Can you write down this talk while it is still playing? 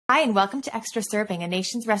Hi, and welcome to Extra Serving, a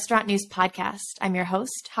Nation's Restaurant News podcast. I'm your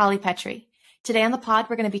host, Holly Petre. Today on the pod,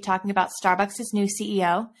 we're going to be talking about Starbucks' new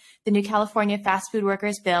CEO, the new California Fast Food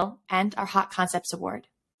Workers Bill, and our Hot Concepts Award.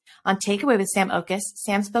 On Takeaway with Sam Oches,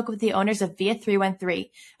 Sam spoke with the owners of Via 313,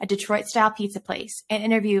 a Detroit-style pizza place, an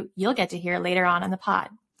interview you'll get to hear later on the pod.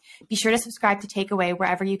 Be sure to subscribe to Takeaway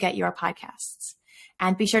wherever you get your podcasts.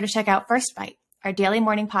 And be sure to check out First Bite, our daily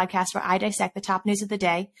morning podcast where I dissect the top news of the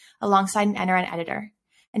day alongside an NRN editor.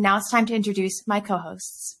 And now it's time to introduce my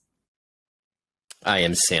co-hosts. I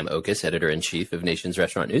am Sam Oches, Editor-in-Chief of Nation's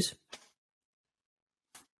Restaurant News.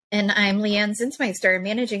 And I'm Leigh Anne Zinsmeister,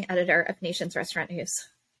 Managing Editor of Nation's Restaurant News.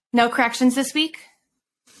 No corrections this week?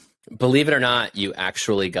 Believe it or not, you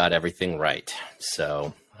actually got everything right.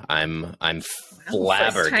 So I'm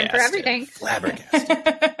flabbergasted. First time for everything. Flabbergasted.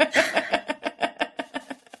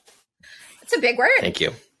 It's a big word. Thank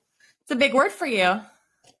you. It's a big word for you.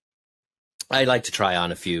 I like to try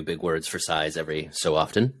on a few big words for size every so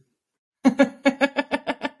often.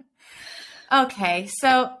 Okay,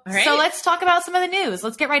 so let's talk about some of the news.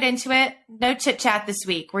 Let's get right into it. No chit chat this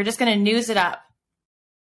week. We're just going to news it up.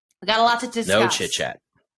 We got a lot to discuss. No chit chat.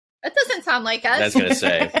 That doesn't sound like us. I was going to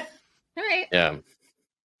say. All right. Yeah.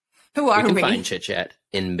 Who are we? We can find chit chat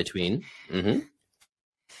in between.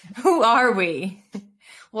 Mm-hmm. Who are we?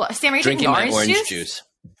 Well, Sam, are you drinking my orange juice?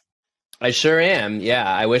 I sure am. Yeah,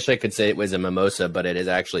 I wish I could say it was a mimosa, but it is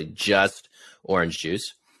actually just orange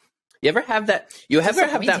juice. You ever have that? You ever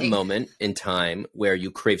have that moment in time where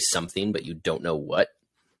you crave something, but you don't know what?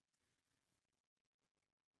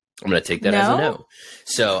 I'm going to take that as a no.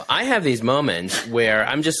 So I have these moments where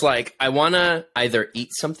I'm just like, I want to either eat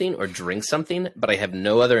something or drink something, but I have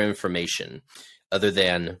no other information other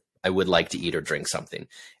than I would like to eat or drink something.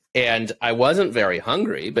 And I wasn't very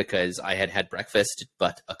hungry because I had had breakfast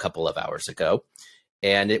but a couple of hours ago,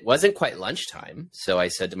 and it wasn't quite lunchtime. So I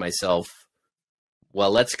said to myself,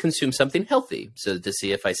 well, let's consume something healthy so to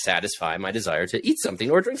see if I satisfy my desire to eat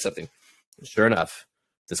something or drink something. Sure enough,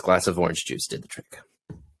 this glass of orange juice did the trick.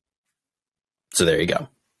 So there you go.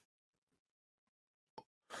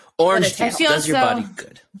 Orange juice does your body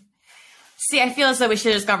good. See, I feel as though we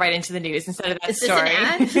should have just gone right into the news instead of that story.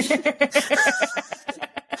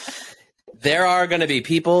 There are going to be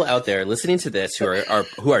people out there listening to this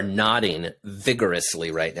who are nodding vigorously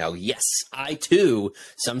right now. Yes, I too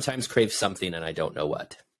sometimes crave something and I don't know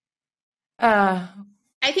what. I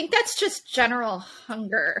think that's just general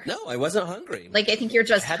hunger. No, I wasn't hungry. Like, I think you're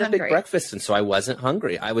just hungry. I had a big breakfast, and so I wasn't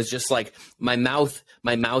hungry. I was just like, my mouth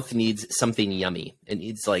needs something yummy. It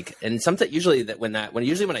needs like, and something usually when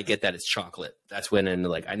I get that, it's chocolate. That's when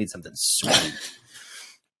I need something sweet.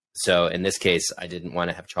 So in this case, I didn't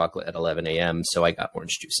want to have chocolate at 11 a.m., so I got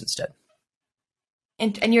orange juice instead.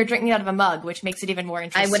 And you're drinking out of a mug, which makes it even more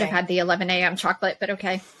interesting. I would have had the 11 a.m. chocolate, but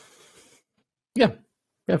okay. Yeah,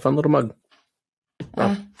 fun little mug.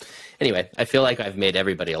 Well, anyway, I feel like I've made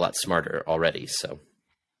everybody a lot smarter already, so.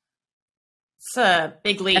 It's a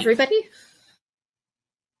big leap. Everybody?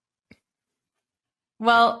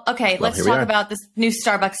 Well, okay, let's talk about this new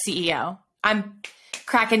Starbucks CEO. I'm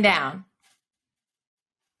cracking down.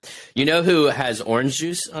 You know who has orange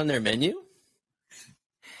juice on their menu?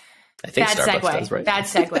 I think bad Starbucks segue. does, right? Bad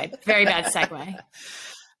segue. Very bad segue.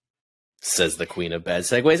 Says the queen of bad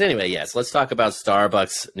segues. Anyway, yes, let's talk about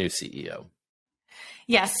Starbucks' new CEO.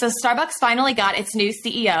 Yes, so Starbucks finally got its new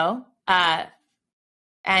CEO.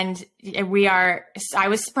 And I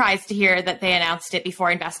was surprised to hear that they announced it before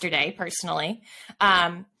Investor Day, personally.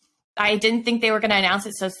 I didn't think they were going to announce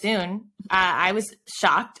it so soon. I was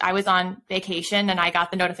shocked. I was on vacation and I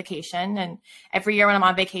got the notification. And every year when I'm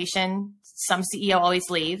on vacation, some CEO always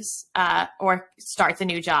leaves or starts a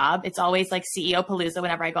new job. It's always like CEO Palooza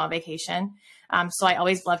whenever I go on vacation. So I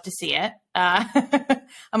always love to see it.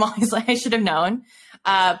 I'm always like, I should have known.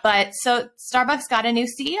 But so Starbucks got a new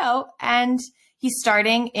CEO and he's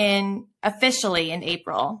starting officially in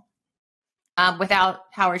April without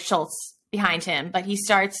Howard Schultz behind him, but he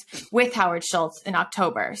starts with Howard Schultz in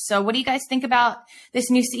October. So what do you guys think about this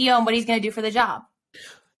new CEO and what he's going to do for the job?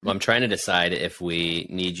 Well, I'm trying to decide if we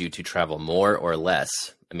need you to travel more or less.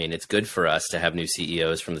 I mean, it's good for us to have new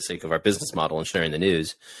CEOs from the sake of our business model and sharing the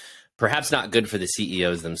news. Perhaps not good for the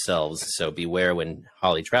CEOs themselves. So beware when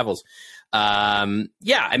Holly travels. I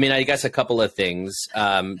mean, I guess a couple of things.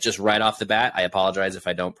 Just right off the bat, I apologize if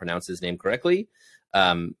I don't pronounce his name correctly.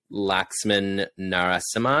 Laxman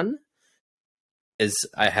Narasimhan.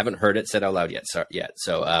 I haven't heard it said out loud yet.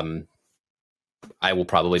 So I will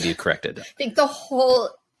probably be corrected. I think the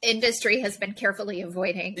whole industry has been carefully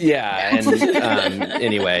avoiding. Yeah. And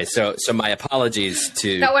anyway, so my apologies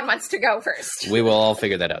to. No one wants to go first. We will all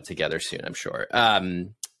figure that out together soon, I'm sure.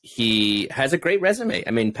 he has a great resume.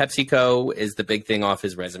 I mean, PepsiCo is the big thing off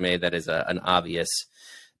his resume that is an obvious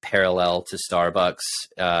parallel to Starbucks.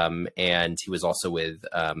 And he was also with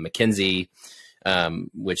McKinsey,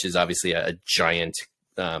 which is obviously a giant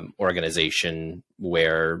organization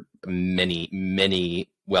where many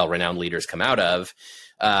well-renowned leaders come out of.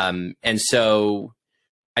 And so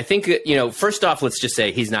I think, first off, let's just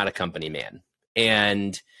say he's not a company man.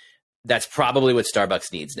 And that's probably what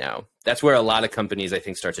Starbucks needs now. That's where a lot of companies, I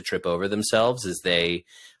think, start to trip over themselves, is they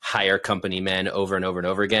hire company men over and over and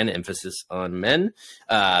over again, emphasis on men,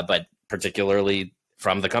 but particularly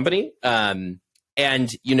from the company. And,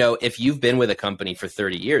 if you've been with a company for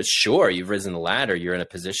 30 years, sure, you've risen the ladder. You're in a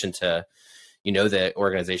position to, the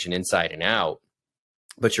organization inside and out,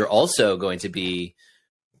 but you're also going to be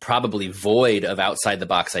probably void of outside the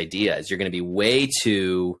box ideas. You're going to be way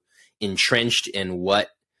too entrenched in what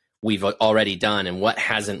we've already done and what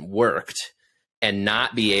hasn't worked, and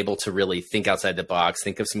not be able to really think outside the box,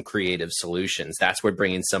 think of some creative solutions. That's where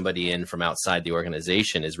bringing somebody in from outside the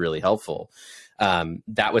organization is really helpful.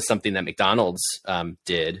 That was something that McDonald's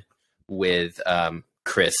did with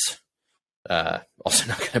Chris. Also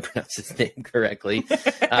not going to pronounce his name correctly. We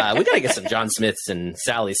got to get some John Smiths and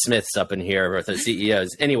Sally Smiths up in here with the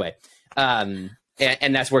CEOs. Anyway, and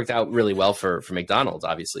that's worked out really well for McDonald's,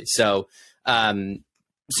 obviously. So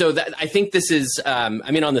that, I think this is,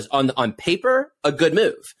 on paper, a good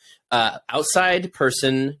move. Outside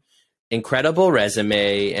person, incredible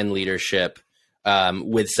resume and leadership,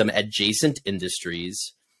 with some adjacent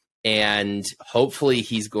industries. And hopefully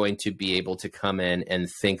he's going to be able to come in and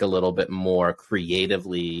think a little bit more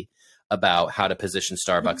creatively about how to position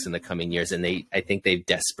Starbucks in the coming years. And I think they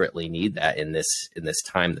desperately need that in this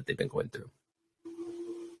time that they've been going through.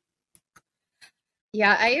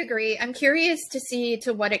 Yeah, I agree. I'm curious to see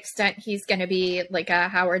to what extent he's going to be like a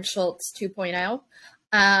Howard Schultz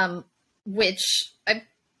 2.0, which I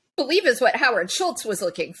believe is what Howard Schultz was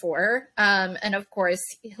looking for. And of course,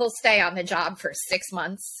 he'll stay on the job for 6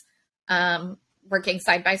 months, working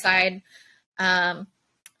side by side.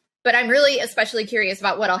 But I'm really especially curious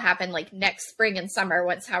about what'll happen like next spring and summer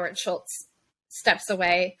once Howard Schultz steps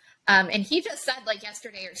away. And he just said like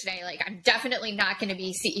yesterday or today, like, I'm definitely not going to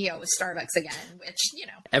be CEO of Starbucks again, which,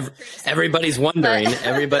 everybody's wondering.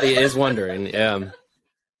 Everybody is wondering. Yeah.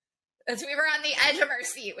 As we were on the edge of our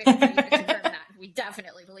seat waiting for you to confirm that. We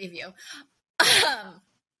definitely believe you.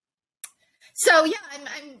 So yeah,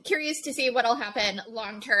 I'm curious to see what'll happen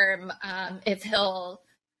long term, if he'll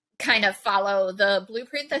kind of follow the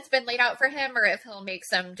blueprint that's been laid out for him, or if he'll make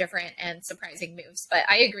some different and surprising moves. But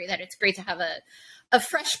I agree that it's great to have a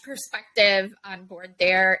fresh perspective on board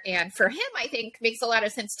there. And for him, I think makes a lot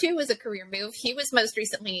of sense too as a career move. He was most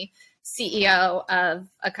recently CEO of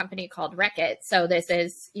a company called Reckitt. So this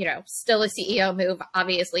is, still a CEO move,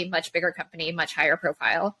 obviously much bigger company, much higher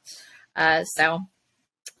profile. So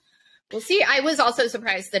we'll see. I was also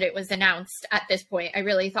surprised that it was announced at this point. I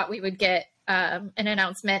really thought we would get an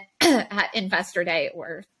announcement at Investor Day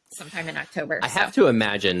or sometime in October. I have to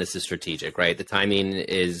imagine this is strategic, right? The timing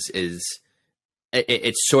is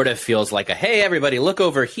it sort of feels like hey, everybody, look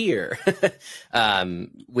over here.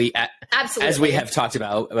 Absolutely, as we have talked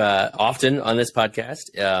about often on this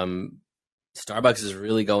podcast, Starbucks is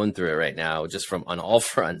really going through it right now, just on all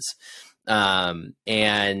fronts. And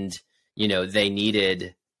they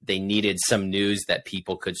needed some news that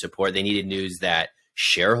people could support. They needed news that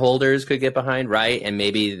shareholders could get behind, right? And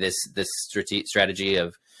maybe this strategy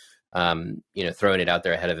of throwing it out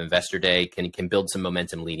there ahead of Investor Day can build some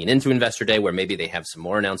momentum leading into Investor Day, where maybe they have some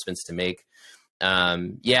more announcements to make.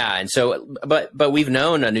 And so, but we've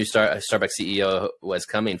known a new Starbucks CEO was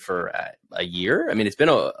coming for a year. I mean, it's been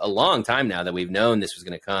a long time now that we've known this was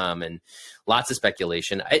going to come, and lots of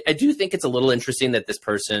speculation. I do think it's a little interesting that this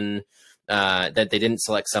person, that they didn't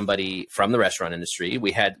select somebody from the restaurant industry.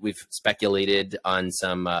 We've speculated on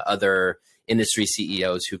some other industry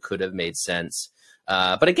CEOs who could have made sense.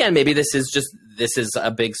 But again, maybe this is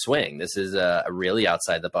a big swing. This is a really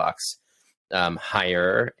outside the box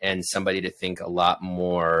hire, and somebody to think a lot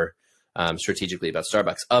more strategically about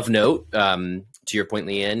Starbucks. Of note, to your point,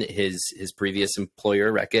 Leigh Anne, his previous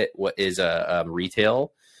employer, Reckitt, is a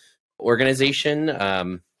retail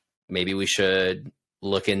organization. Maybe we should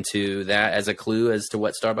look into that as a clue as to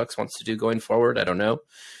what Starbucks wants to do going forward. I don't know.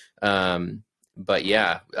 But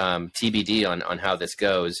yeah, TBD on how this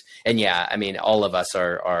goes. And yeah, I mean, all of us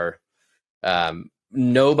are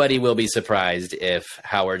nobody will be surprised if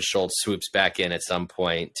Howard Schultz swoops back in at some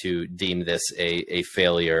point to deem this a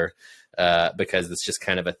failure, because it's just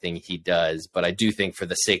kind of a thing he does. But I do think for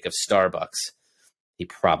the sake of Starbucks, he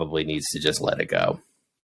probably needs to just let it go.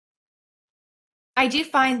 I do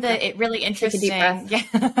find that it really interesting. Take a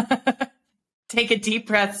deep breath. Yeah. Take a deep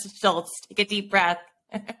breath, Schultz. Take a deep breath.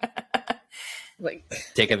 Like,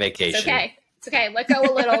 take a vacation. It's okay. It's okay. Let go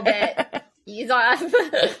a little bit. Ease off.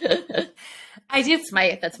 I do.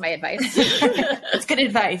 That's my advice. That's good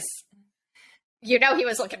advice. You know, he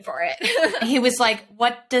was looking for it. He was like,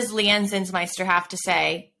 what does Leigh Anne Zinsmeister have to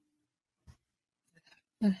say?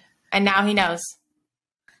 And now he knows.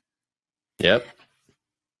 Yep.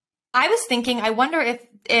 I was thinking, I wonder if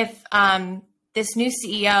this new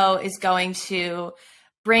CEO is going to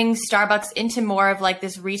bring Starbucks into more of like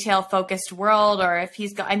this retail focused world, or if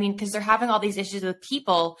he's I mean, because they're having all these issues with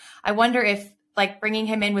people. I wonder if like bringing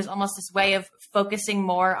him in was almost this way of focusing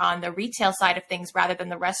more on the retail side of things rather than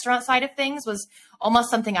the restaurant side of things, was almost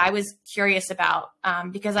something I was curious about,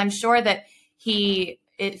 because I'm sure that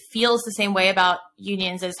it feels the same way about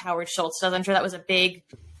unions as Howard Schultz does. I'm sure that was a big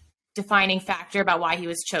defining factor about why he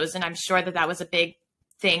was chosen. I'm sure that was a big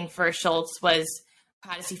thing for Schultz, was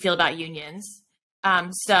how does he feel about unions?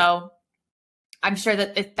 So I'm sure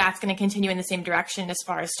that that's going to continue in the same direction as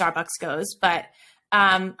far as Starbucks goes. But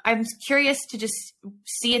I'm curious to just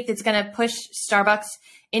see if it's going to push Starbucks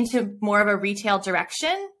into more of a retail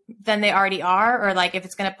direction than they already are, or like if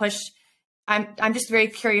it's going to push. I'm just very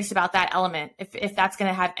curious about that element, if that's going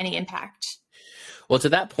to have any impact. Well, to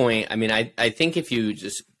that point, I mean, I think if you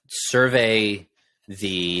just survey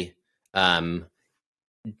the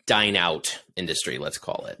dine out industry, let's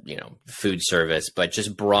call it, food service, but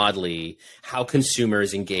just broadly how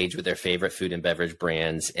consumers engage with their favorite food and beverage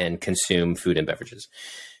brands and consume food and beverages.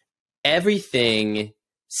 Everything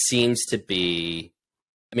seems to be,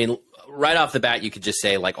 I mean, right off the bat, you could just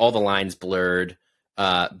say like all the lines blurred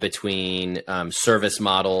between service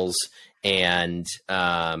models and,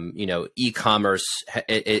 e-commerce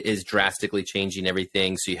is drastically changing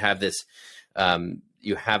everything. So you have this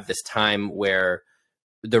time where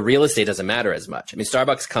the real estate doesn't matter as much. I mean,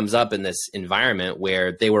 Starbucks comes up in this environment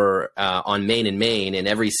where they were on Main and Main in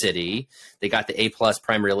every city. They got the A+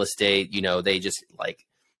 prime real estate. They just like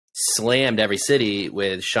slammed every city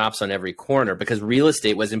with shops on every corner because real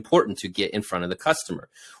estate was important to get in front of the customer.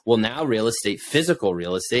 Well, now physical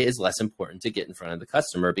real estate is less important to get in front of the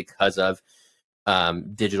customer because of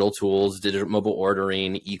digital tools, digital mobile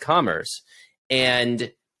ordering, e-commerce.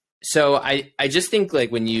 And so I just think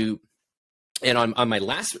like and on my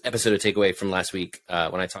last episode of Takeaway from last week,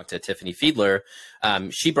 when I talked to Tiffany Fiedler,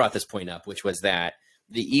 she brought this point up, which was that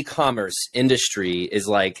the e-commerce industry is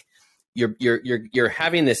like, you're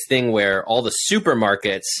having this thing where all the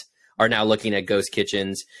supermarkets are now looking at ghost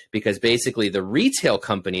kitchens because basically the retail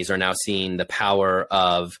companies are now seeing the power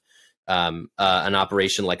of an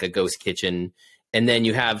operation like a ghost kitchen. And then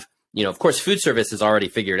you have, of course, food service has already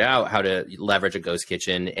figured out how to leverage a ghost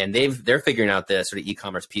kitchen, and they're figuring out the sort of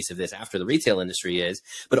e-commerce piece of this after the retail industry is.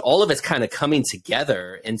 But all of it's kind of coming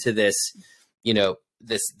together into this,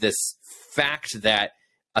 this fact that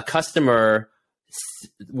a customer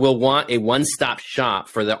will want a one-stop shop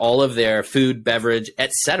for all of their food, beverage,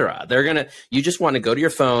 etc. You just want to go to your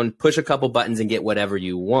phone, push a couple buttons and get whatever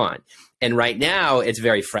you want. And right now it's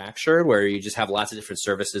very fractured where you just have lots of different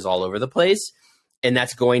services all over the place. And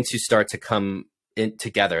that's going to start to come in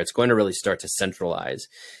together. It's going to really start to centralize.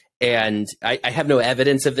 And I have no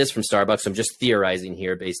evidence of this from Starbucks. I'm just theorizing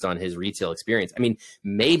here based on his retail experience. I mean,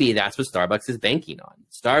 maybe that's what Starbucks is banking on.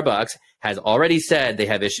 Starbucks has already said they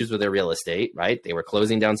have issues with their real estate, right? They were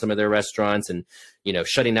closing down some of their restaurants and,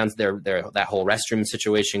 shutting down that whole restroom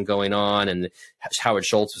situation going on. And Howard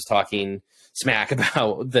Schultz was talking smack about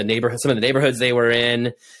some of the neighborhoods they were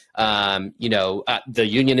in. The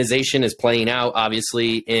unionization is playing out,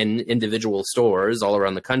 obviously, in individual stores all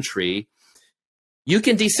around the country. You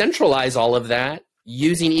can decentralize all of that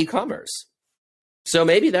using e-commerce. So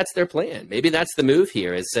maybe that's their plan. Maybe that's the move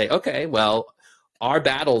here is say, okay, well, our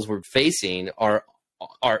battles we're facing are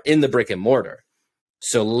in the brick and mortar.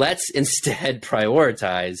 So let's instead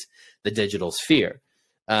prioritize the digital sphere.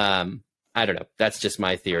 I don't know. That's just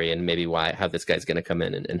my theory and maybe how this guy's going to come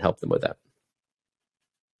in and help them with that.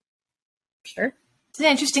 Sure. It's an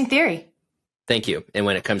interesting theory. Thank you. And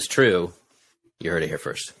when it comes true, you heard it here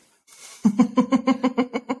first.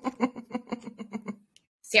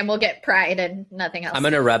 Sam will get pride and nothing else. I'm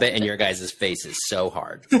going to rub it in your guys' faces so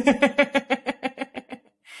hard.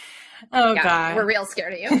 Oh, yeah, God. We're real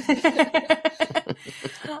scared of you.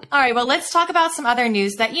 All right. Well, let's talk about some other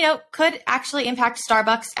news that, could actually impact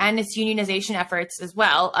Starbucks and its unionization efforts as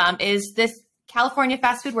well, is this California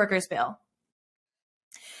fast food workers bill.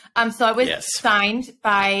 So it was signed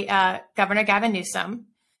by Governor Gavin Newsom.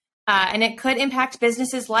 And it could impact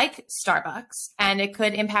businesses like Starbucks, and it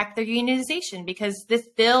could impact their unionization because this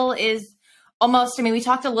bill is almost, I mean, we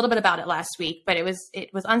talked a little bit about it last week, but it was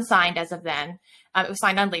unsigned as of then. It was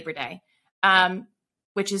signed on Labor Day,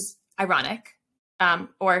 which is ironic,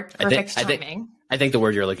 or perfect timing. I think the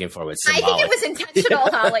word you're looking for was symbolic. I think it was intentional,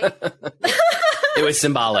 Holly. It was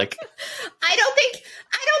symbolic. I don't think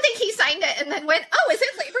he signed it and then went, "Oh, is it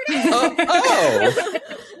Labor Day?" Oh,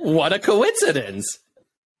 what a coincidence.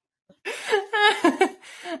 So,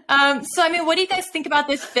 I mean, what do you guys think about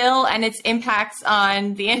this bill and its impacts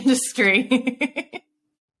on the industry?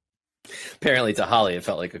 Apparently to Holly, it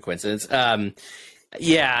felt like a coincidence.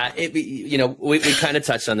 Yeah, we kind of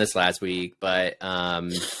touched on this last week, but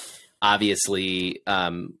obviously,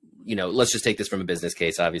 let's just take this from a business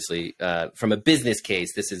case. Obviously, from a business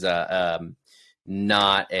case, this is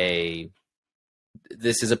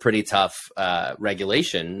this is a pretty tough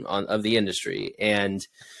regulation of the industry. And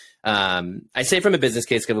I say from a business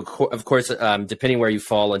case, of course, depending where you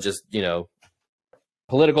fall on just,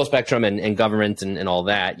 political spectrum and government and all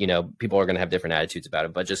that, people are going to have different attitudes about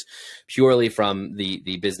it. But just purely from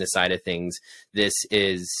the business side of things, this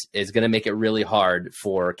is going to make it really hard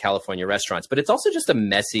for California restaurants. But it's also just a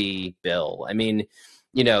messy bill. I mean,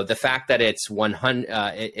 the fact that it's 100,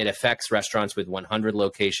 it affects restaurants with 100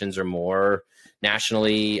 locations or more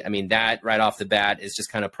nationally. I mean, that right off the bat is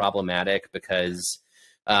just kind of problematic because,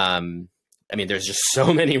 there's just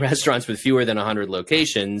so many restaurants with fewer than 100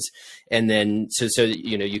 locations. And then, so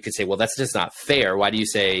you could say, well, that's just not fair. Why do you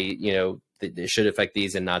say, it should affect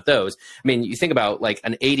these and not those? I mean, you think about like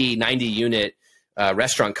an 80, 90 unit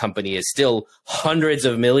restaurant company is still hundreds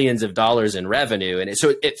of millions of dollars in revenue. And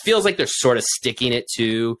so it feels like they're sort of sticking it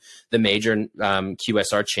to the major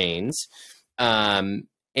QSR chains. But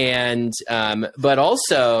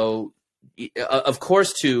also, of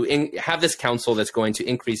course, to have this council that's going to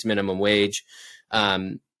increase minimum wage,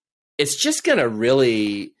 it's just going to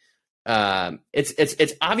really,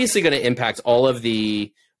 it's obviously going to impact all of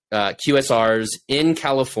the QSRs in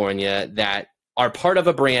California that are part of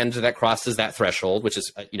a brand that crosses that threshold, which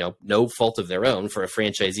is, no fault of their own for a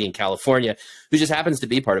franchisee in California who just happens to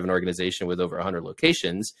be part of an organization with over 100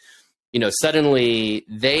 locations. Suddenly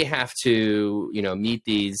they have to, meet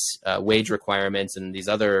these wage requirements and these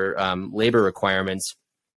other labor requirements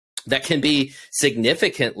that can be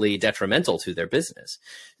significantly detrimental to their business.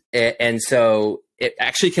 And so it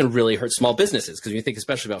actually can really hurt small businesses, because when you think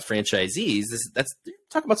especially about franchisees, that's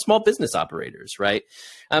talk about small business operators, right?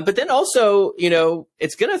 But then also,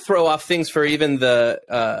 it's going to throw off things for even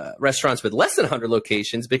the restaurants with less than 100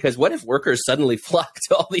 locations, because what if workers suddenly flock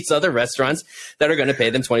to all these other restaurants that are going to pay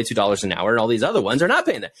them $22 an hour and all these other ones are not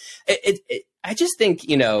paying them? I just think,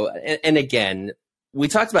 and again, we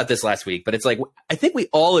talked about this last week, but it's like, I think we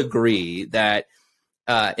all agree that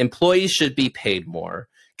employees should be paid more.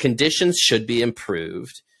 Conditions should be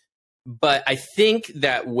improved. But I think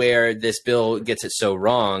that where this bill gets it so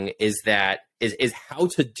wrong is how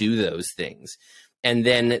to do those things. And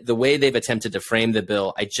then the way they've attempted to frame the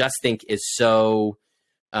bill, I just think is so,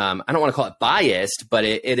 I don't want to call it biased, but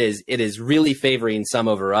it is really favoring some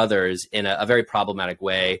over others in a very problematic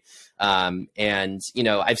way. And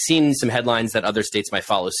I've seen some headlines that other states might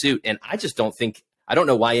follow suit. And I don't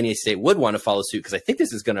know why any state would want to follow suit, because I think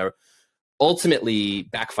this is going to ultimately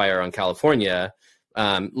backfire on California.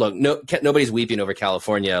 Look, nobody's weeping over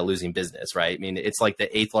California losing business, right? I mean, it's like the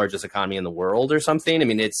 8th largest economy in the world or something. I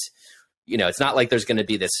mean, it's not like there's going to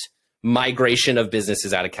be this migration of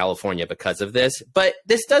businesses out of California because of this, but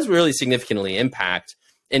this does really significantly impact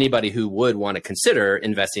anybody who would want to consider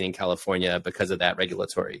investing in California because of that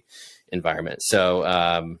regulatory environment.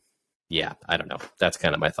 So, yeah, I don't know. That's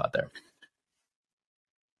kind of my thought there.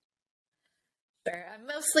 Sure. I'm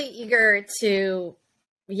mostly eager to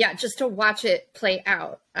watch it play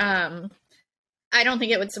out. I don't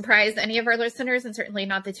think it would surprise any of our listeners, and certainly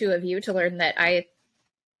not the two of you, to learn that I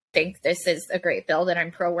think this is a great bill, that I'm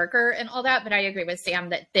pro-worker and all that. But I agree with Sam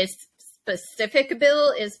that this specific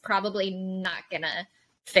bill is probably not going to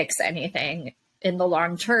fix anything in the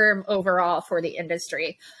long term overall for the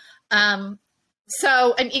industry.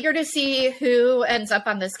 So I'm eager to see who ends up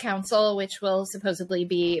on this council, which will supposedly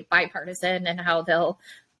be bipartisan, and how they'll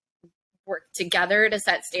work together to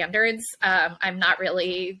set standards. I'm not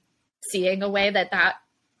really seeing a way that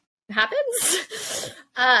happens.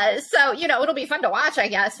 So, it'll be fun to watch, I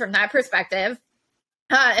guess, from that perspective.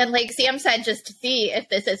 And like Sam said, just to see if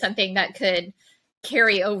this is something that could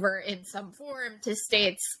carry over in some form to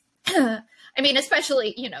states. I mean,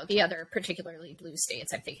 especially, the other particularly blue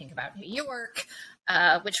states. I'm thinking about New York,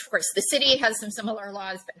 which, of course, the city has some similar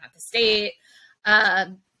laws, but not the state.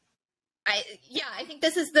 I think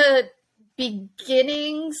this is the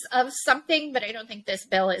beginnings of something, but I don't think this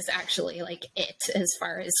bill is actually like it as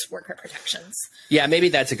far as worker protections. Yeah, maybe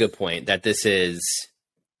that's a good point, that this is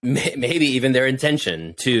maybe even their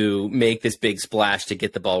intention to make this big splash to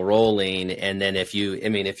get the ball rolling. And then if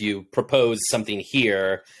you propose something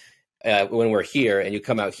here, when we're here and you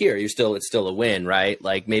come out here, it's still a win, right?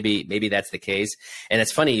 Like maybe that's the case. And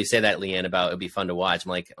it's funny you say that, Leigh Anne, about it'd be fun to watch. I'm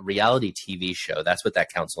like, a reality TV show. That's what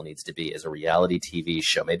that council needs to be, is a reality TV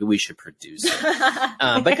show. Maybe we should produce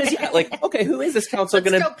it. Because yeah, like, okay, who is this council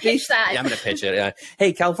going to pitch that? Yeah, I'm going to pitch it.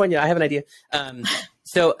 Hey, California, I have an idea.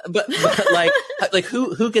 So, but like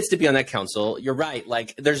who gets to be on that council? You're right.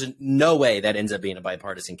 Like, there's no way that ends up being a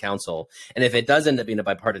bipartisan council. And if it does end up being a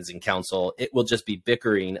bipartisan council, it will just be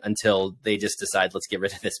bickering until they just decide, let's get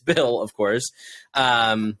rid of this bill, of course.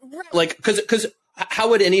 Like, cause how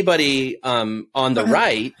would anybody, on the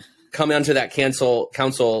right come onto that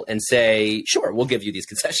council and say, sure, we'll give you these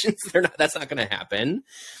concessions? That's not going to happen.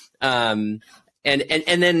 And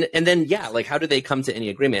then, yeah, like, how do they come to any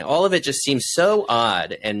agreement? All of it just seems so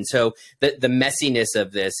odd. And so the messiness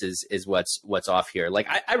of this is what's off here. Like,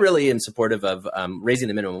 I really am supportive of raising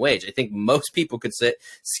the minimum wage. I think most people can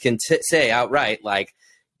say outright, like,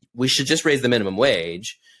 we should just raise the minimum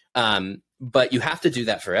wage. But you have to do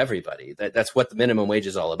that for everybody. That's what the minimum wage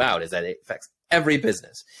is all about, is that it affects every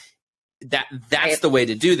business. That's the way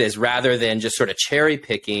to do this, rather than just sort of cherry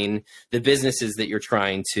picking the businesses that you're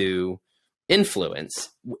trying to influence.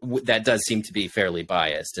 That does seem to be fairly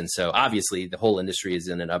biased. And so obviously the whole industry is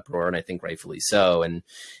in an uproar, and I think rightfully so. And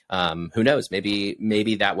who knows,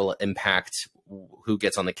 maybe that will impact who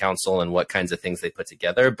gets on the council and what kinds of things they put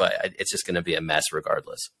together, but it's just going to be a mess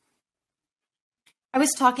regardless. I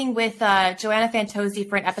was talking with Joanna Fantozzi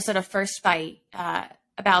for an episode of First Bite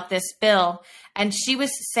about this bill, and she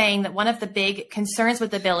was saying that one of the big concerns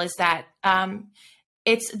with the bill is that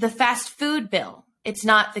it's the fast food bill. It's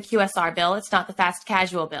not the QSR bill. It's not the fast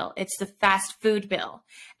casual bill. It's the fast food bill.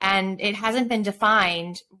 And it hasn't been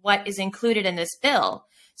defined what is included in this bill.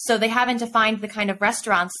 So they haven't defined the kind of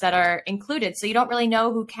restaurants that are included. So you don't really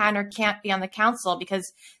know who can or can't be on the council,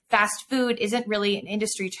 because fast food isn't really an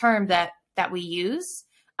industry term that we use.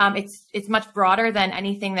 It's much broader than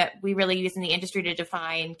anything that we really use in the industry to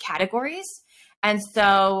define categories. And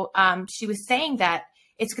so she was saying that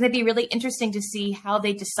it's going to be really interesting to see how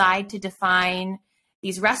they decide to define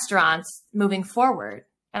these restaurants moving forward.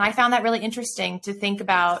 And I found that really interesting to think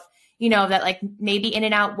about, that like maybe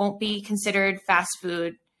In-N-Out won't be considered fast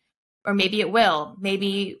food, or maybe it will.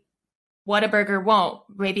 Maybe Whataburger won't.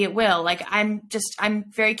 Maybe it will. Like, I'm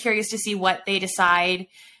very curious to see what they decide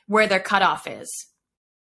where their cutoff is.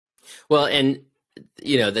 Well, and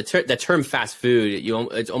the term fast food,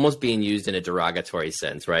 it's almost being used in a derogatory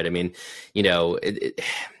sense, right? I mean,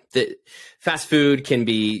 the fast food can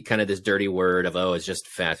be kind of this dirty word of, oh, it's just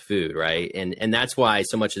fast food, right? And that's why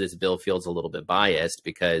so much of this bill feels a little bit biased,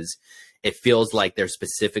 because it feels like they're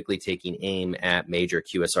specifically taking aim at major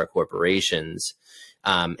QSR corporations,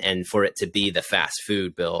 and for it to be the fast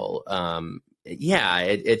food bill,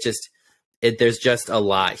 there's just a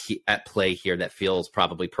lot at play here that feels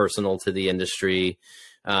probably personal to the industry.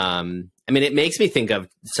 I mean, it makes me think of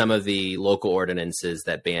some of the local ordinances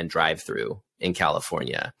that ban drive-through in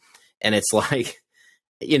California. And it's like,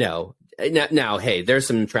 now, hey, there's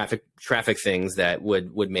some traffic things that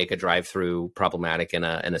would make a drive-through problematic in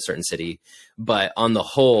a certain city. But on the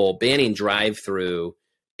whole, banning drive-through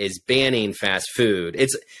is banning fast food.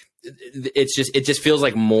 It just feels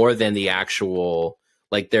like more than the actual,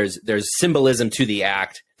 like there's symbolism to the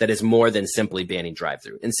act that is more than simply banning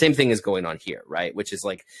drive-through. And same thing is going on here, right? Which is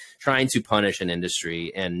like trying to punish an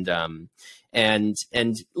industry. And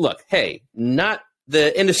look, hey,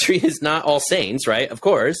 the industry is not all saints, right? Of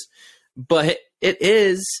course, but it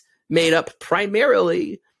is made up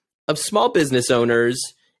primarily of small business owners.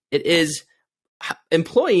 It is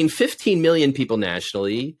employing 15 million people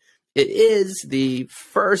nationally. It is the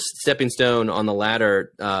first stepping stone on the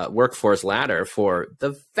ladder, workforce ladder, for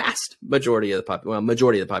the vast majority of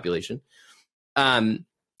the population. And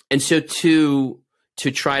so to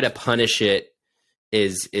try to punish it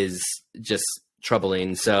is just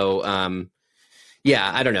troubling. So,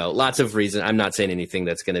 yeah, I don't know. Lots of reasons. I'm not saying anything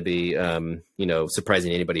that's going to be,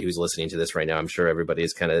 surprising anybody who's listening to this right now. I'm sure everybody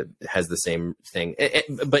has the same thing.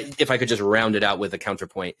 But if I could just round it out with a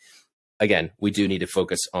counterpoint, again, we do need to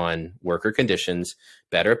focus on worker conditions,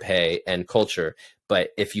 better pay, and culture.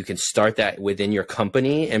 But if you can start that within your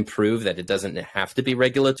company and prove that it doesn't have to be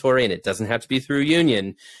regulatory and it doesn't have to be through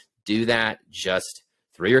union, do that just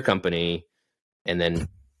through your company, and then you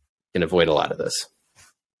can avoid a lot of this.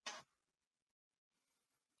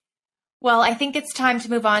 Well, I think it's time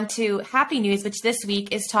to move on to happy news, which this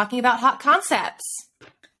week is talking about hot concepts.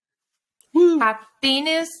 Woo. Happy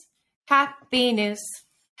news, happy news,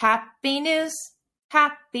 happy news,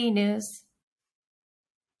 happy news.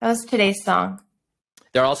 That was today's song.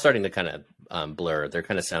 They're all starting to kind of blur. They're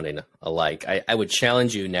kind of sounding alike. I would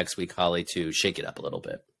challenge you next week, Holly, to shake it up a little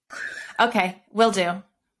bit. Okay, will do.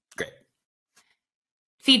 Great.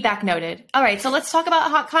 Feedback noted. All right, so let's talk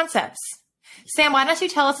about hot concepts. Sam, why don't you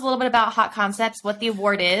tell us a little bit about Hot Concepts, what the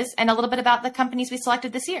award is, and a little bit about the companies we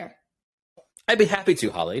selected this year? I'd be happy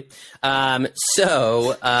to, Holly. The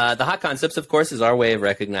Hot Concepts, of course, is our way of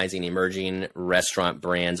recognizing emerging restaurant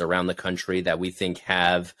brands around the country that we think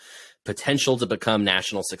have potential to become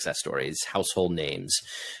national success stories, household names.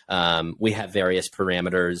 We have various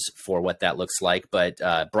parameters for what that looks like, but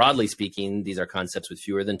broadly speaking, these are concepts with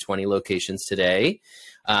fewer than 20 locations today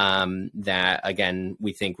that, again,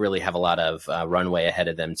 we think really have a lot of runway ahead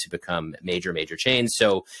of them to become major chains.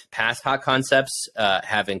 So past Hot Concepts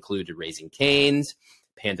have included Raising Cane's,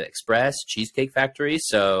 Panda Express, Cheesecake Factory.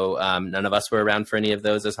 So none of us were around for any of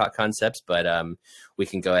those as Hot Concepts, but we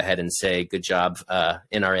can go ahead and say good job,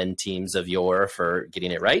 NRN teams of yore, for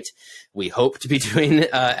getting it right. We hope to be doing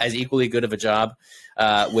as equally good of a job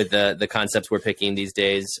with the concepts we're picking these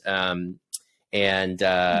days. And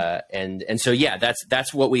so, yeah,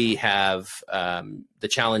 that's what we have. The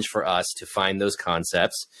challenge for us to find those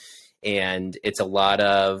concepts, and it's a lot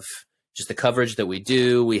of just the coverage that we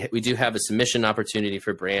do. We do have a submission opportunity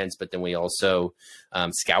for brands, but then we also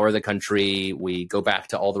scour the country. We go back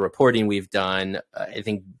to all the reporting we've done. I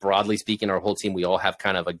think broadly speaking, our whole team, we all have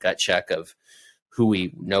kind of a gut check of who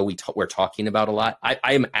we know we're talking about a lot. I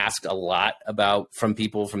am asked a lot about from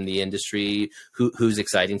people from the industry who's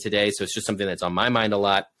exciting today. So it's just something that's on my mind a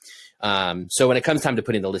lot. So when it comes time to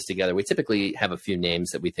putting the list together, we typically have a few names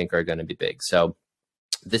that we think are going to be big. So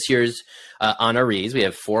this year's honorees, we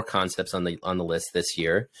have 4 concepts on the list this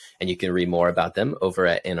year, and you can read more about them over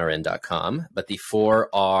at nrn.com. But the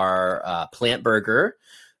 4 are Plant Burger,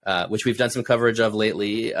 which we've done some coverage of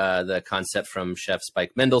lately. The concept from Chef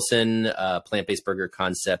Spike Mendelsohn, plant-based burger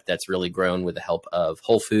concept that's really grown with the help of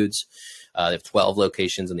Whole Foods. They have 12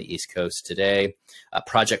 locations on the East Coast today.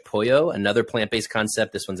 Project Pollo, another plant-based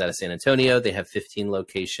concept. This one's out of San Antonio. They have 15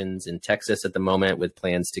 locations in Texas at the moment, with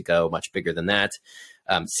plans to go much bigger than that.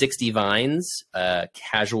 60 Vines,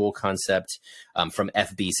 casual concept from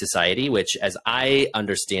FB Society, which, as I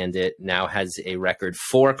understand it, now has a record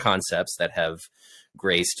 4 concepts that have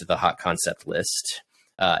graced the hot concept list.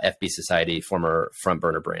 FB Society, former Front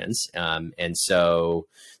Burner brands. And so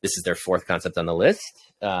this is their 4th concept on the list.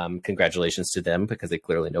 Congratulations to them, because they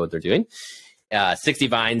clearly know what they're doing. 60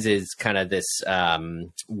 Vines is kind of this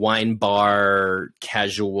wine bar,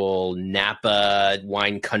 casual Napa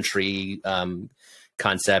wine country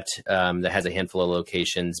concept that has a handful of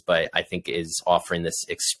locations, but I think is offering this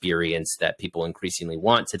experience that people increasingly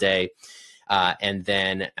want today. And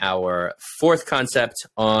then our 4th concept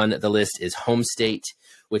on the list is Home State,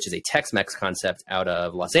 which is a Tex-Mex concept out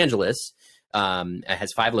of Los Angeles. It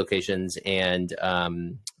has 5 locations, and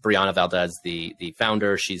Brianna Valdez, the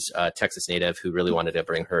founder, she's a Texas native who really wanted to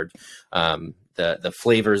bring her the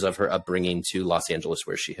flavors of her upbringing to Los Angeles,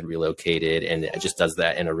 where she had relocated, and it just does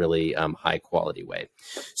that in a really high quality way.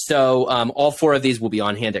 So all 4 of these will be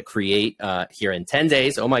on hand at Create here in 10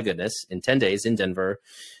 days. Oh my goodness, in 10 days in Denver.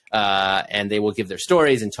 And they will give their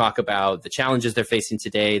stories and talk about the challenges they're facing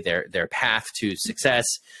today, their path to success,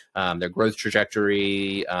 their growth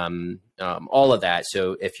trajectory, all of that.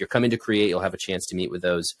 So if you're coming to Create, you'll have a chance to meet with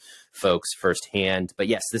those folks firsthand. But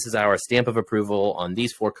yes, this is our stamp of approval on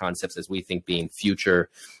these 4 concepts as we think being future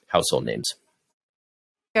household names.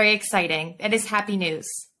 Very exciting. It is happy news.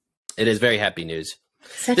 It is very happy news.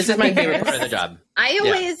 This is my favorite part of the job.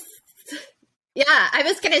 Yeah, I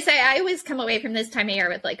was going to say, I always come away from this time of year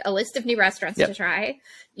with like a list of new restaurants to try.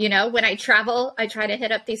 You know, when I travel, I try to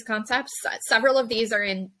hit up these concepts. Several of these are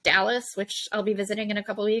in Dallas, which I'll be visiting in a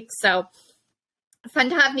couple weeks. So fun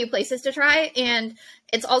to have new places to try. And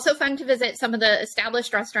it's also fun to visit some of the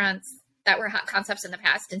established restaurants that were hot concepts in the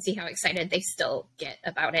past and see how excited they still get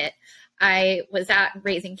about it. I was at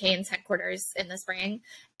Raising Cane's headquarters in the spring,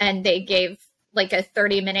 and they gave like a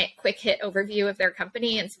 30-minute quick hit overview of their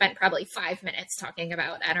company and spent probably 5 minutes talking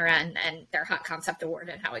about NRN and their hot concept award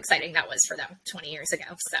and how exciting that was for them 20 years ago.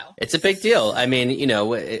 So it's a big deal. I mean, you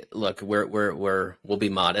know, look, we'll be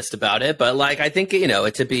modest about it, but like, I think, you know,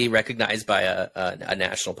 to be recognized by a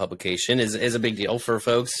national publication is a big deal for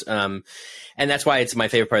folks. And that's why it's my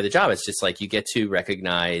favorite part of the job. It's just like, you get to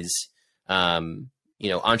recognize, you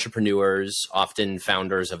know, entrepreneurs, often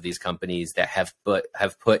founders of these companies that have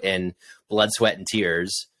put in blood, sweat, and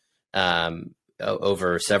tears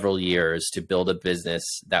over several years to build a business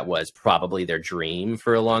that was probably their dream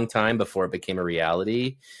for a long time before it became a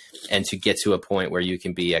reality, and to get to a point where you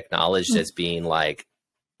can be acknowledged as being like,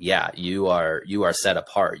 yeah, you are set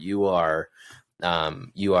apart. You are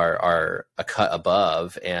a cut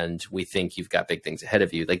above, and we think you've got big things ahead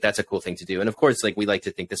of you. Like, that's a cool thing to do. And of course, like, we like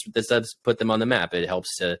to think this does put them on the map. It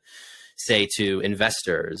helps to say to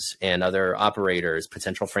investors and other operators,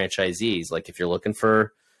 potential franchisees, like, if you're looking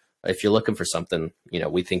for something, you know,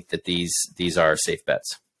 we think that these are safe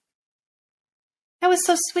bets. That was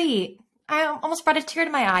so sweet. I almost brought a tear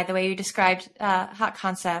to my eye the way you described Hot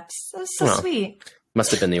Concepts. That was so sweet.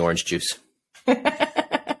 Must have been the orange juice.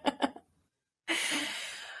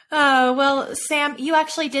 Oh, well, Sam, you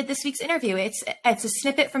actually did this week's interview. It's a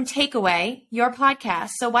snippet from Takeaway, your podcast.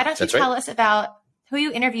 So why don't you tell us about who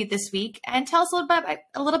you interviewed this week, and tell us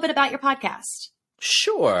a little bit about your podcast.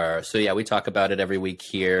 Sure. So yeah, we talk about it every week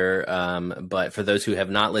here. But for those who have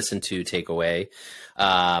not listened to Takeaway,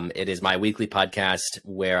 it is my weekly podcast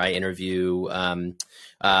where I interview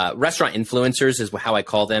restaurant influencers, is how I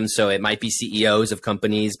call them. So it might be CEOs of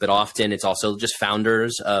companies, but often it's also just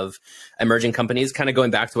founders of emerging companies. Kind of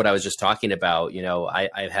going back to what I was just talking about, you know,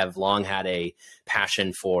 I have long had a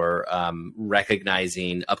passion for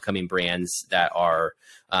recognizing upcoming brands that are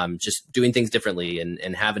just doing things differently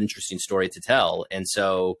and have an interesting story to tell. And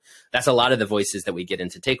so that's a lot of the voices that we get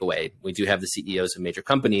into Takeaway. We do have the CEOs of major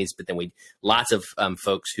companies, but then lots of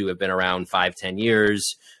folks who have been around 5-10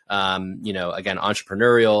 years, you know, again,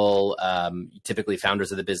 entrepreneurial, typically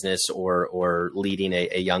founders of the business or leading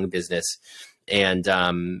a young business. And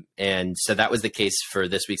so that was the case for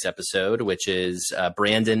this week's episode, which is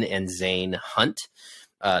Brandon and Zane Hunt.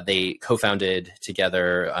 They co-founded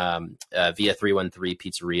together via 313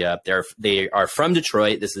 Pizzeria. They are from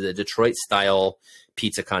Detroit. This is a Detroit style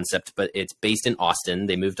pizza concept, but it's based in Austin.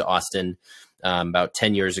 They moved to Austin about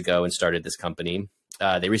 10 years ago and started this company.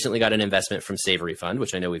 They recently got an investment from Savory Fund,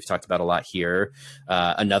 which I know we've talked about a lot here.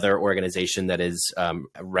 Another organization that is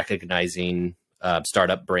recognizing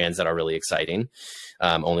startup brands that are really exciting,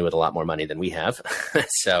 only with a lot more money than we have.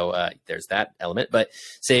 So there's that element. But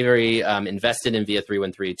Savory invested in Via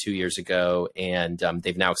 313 2 years ago, and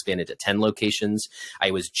they've now expanded to 10 locations. I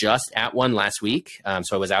was just at one last week.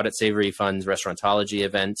 So I was out at Savory Fund's Restaurantology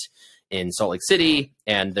event in Salt Lake City,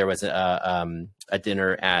 and there was a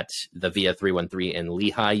dinner at the Via 313 in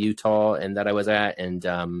Lehi, Utah, and that I was at. And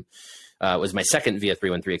it was my second Via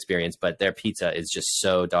 313 experience, but their pizza is just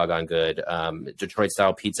so doggone good. Detroit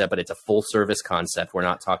style pizza, but it's a full service concept. We're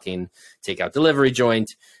not talking takeout delivery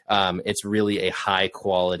joint. It's really a high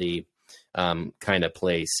quality kind of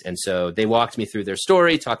place. And so they walked me through their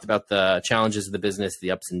story, talked about the challenges of the business,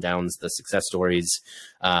 the ups and downs, the success stories.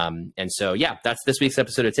 And so, yeah, that's this week's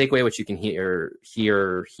episode of Takeaway, which you can hear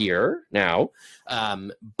now.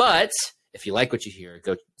 But if you like what you hear,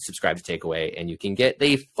 go subscribe to Takeaway and you can get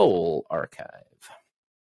the full archive.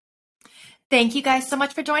 Thank you guys so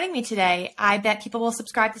much for joining me today. I bet people will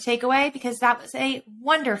subscribe to Takeaway because that was a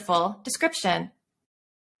wonderful description.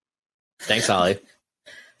 Thanks, Holly.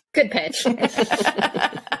 Good pitch.